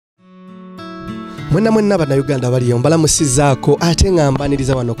Mwenna bana Uganda bali yombala musizaako ate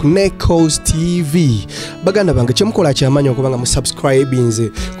ngambaniriza wano ku NEKOZ TV. Baganda bange kyemukola kyamanyi okubanga mu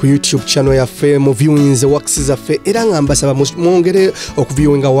subscribinze ku YouTube channel yaffe mu viewings works zaffe era ngambasaba mwongere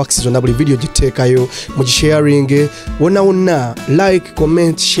okuviewinga works zonna buli video giteekayo mu sharing wonna like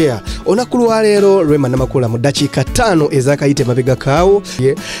comment share. Onakulwa leero Rema Namakula mu dakiika 5 ezakayite mabega kaawo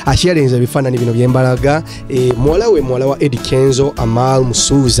asharinze ebifaananyi bino byembalaga muwala wa Eddy Kenzo Amaal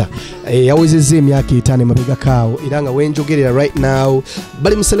Musuuza yawezezza emyaka 5 mabega kaawo era nga wenjogerera right now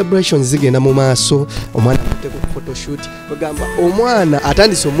bali mu celebrations zigenda mu maaso omwana ateko ku photoshoot bagamba omwana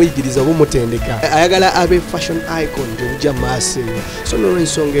atandise omuyigiriza obumutendeka ayagala abe fashion icon njoja maaso so no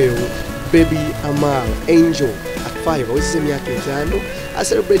ensonga eyo baby Amaal angel at 5 awezezza emyaka 5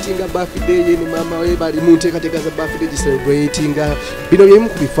 celebrating a birthday ni mama we bali munteekateeka za birthday celebrating bino byemu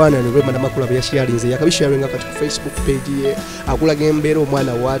ku bifaananyi Rema Namakula bya sharinze yakabisharinga kati ku Facebook page ye akulaga embeera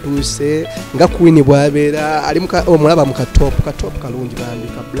omwana watuuse nga queen bwabeera ali omulaba mu katop kalungi bambi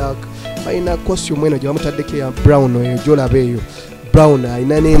ka black baina costume eno gye mutaddeko ya brown oyo jolabe eyo brown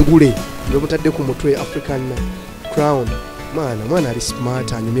ina n'engule gye mutadde ku mutwe African crown mwana ali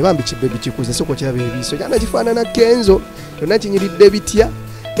smart anyumye bambi kibebi kikuze soko kirabe ebiso jana kifaanana Kenzo tonna kinyiridde bitya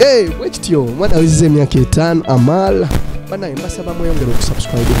bwekityo mwana awezezza emyaka 5 Amaal bana mbasaba mweyongere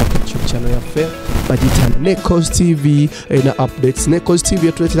okusubscribe ku YouTube channel yaffe bagitana NEKOZ TV na updates. NEKOZ TV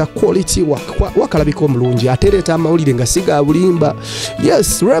yatuletera quality wakalabika omulungi atereta amawulire nga siga bulimba.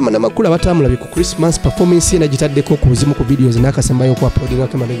 Yes, Rema Namakula batamulabi ku Christmas performance ye nagitaddeko ku buzimu ku videos nakasembayo ku uploadinga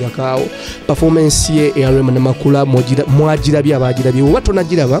kemabega kaawo performance ye ya Rema Namakula mwagirabye abagirabye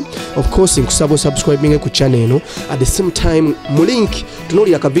watonagiraba of course nkusaba subscribing ku channel eno at the same time mu link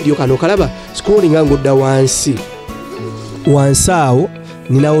tunuli aka video kano kalaba scrolling ngodda wansaawo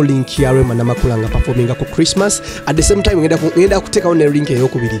ninawo link ya Rema Namakula nga performinga ku Christmas at the same time ngenda kutekawo ne link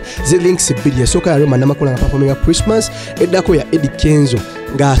eyokubiri ze links bbiri esooka ya Rema Namakula nga performinga Christmas eddako ya Eddy Kenzo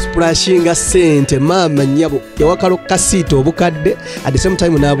nga splashinga sente mama nyabo yawakalo kasito obukadde at the same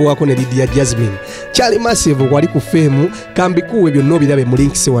time nabuwako ne Lydia Jasmine Charlie Massive wali ku fame kambikuwe byonna birabe mu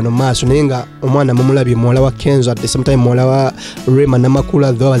links wano maaso naye nga omwana mumulabye muwala wa Kenzo at the same time muwala wa Rema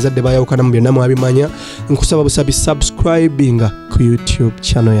Namakula though abazadde bayawukana mu byonna mwabimanya nkusaba busabi subscribinga ku YouTube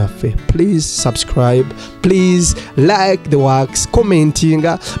channel yaffe. Please subscribe, please like the works, commenting,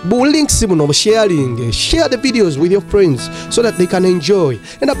 links buno sharing, share the videos with your friends so that they can enjoy.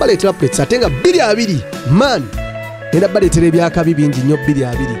 And abaletera updates atenga 2 man and abaletera ebyaka bibingi nnyo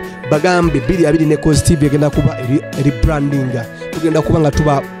 2 bagambe 2 NEKOZ TV egenda kuba rebranding tugenda kuba nga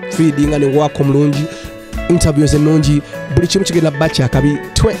tuba feeding ne wako mulungi interviews ennungi buli kimu kigenda bacha akabi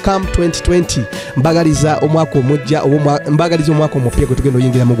come 2020 mbagaliza omwaka omujja mbagaliza omwaka omupya gwe tugenda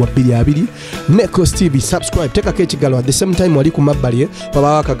oyingira mu gwa 2 NEKOZ TV subscribe teka kekigalo at the same time wali ku mabbali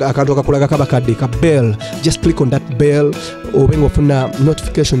baba akantu akakulaga kabakadde ka bell just click on that bell obenga ofuna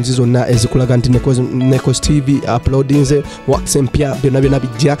notifications zonna ezikulaga nti NEKOZ TV uploadinze works empya byonna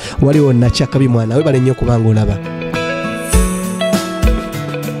bijja waliwo nachakabi mwana we bale nnyo kubanga olaba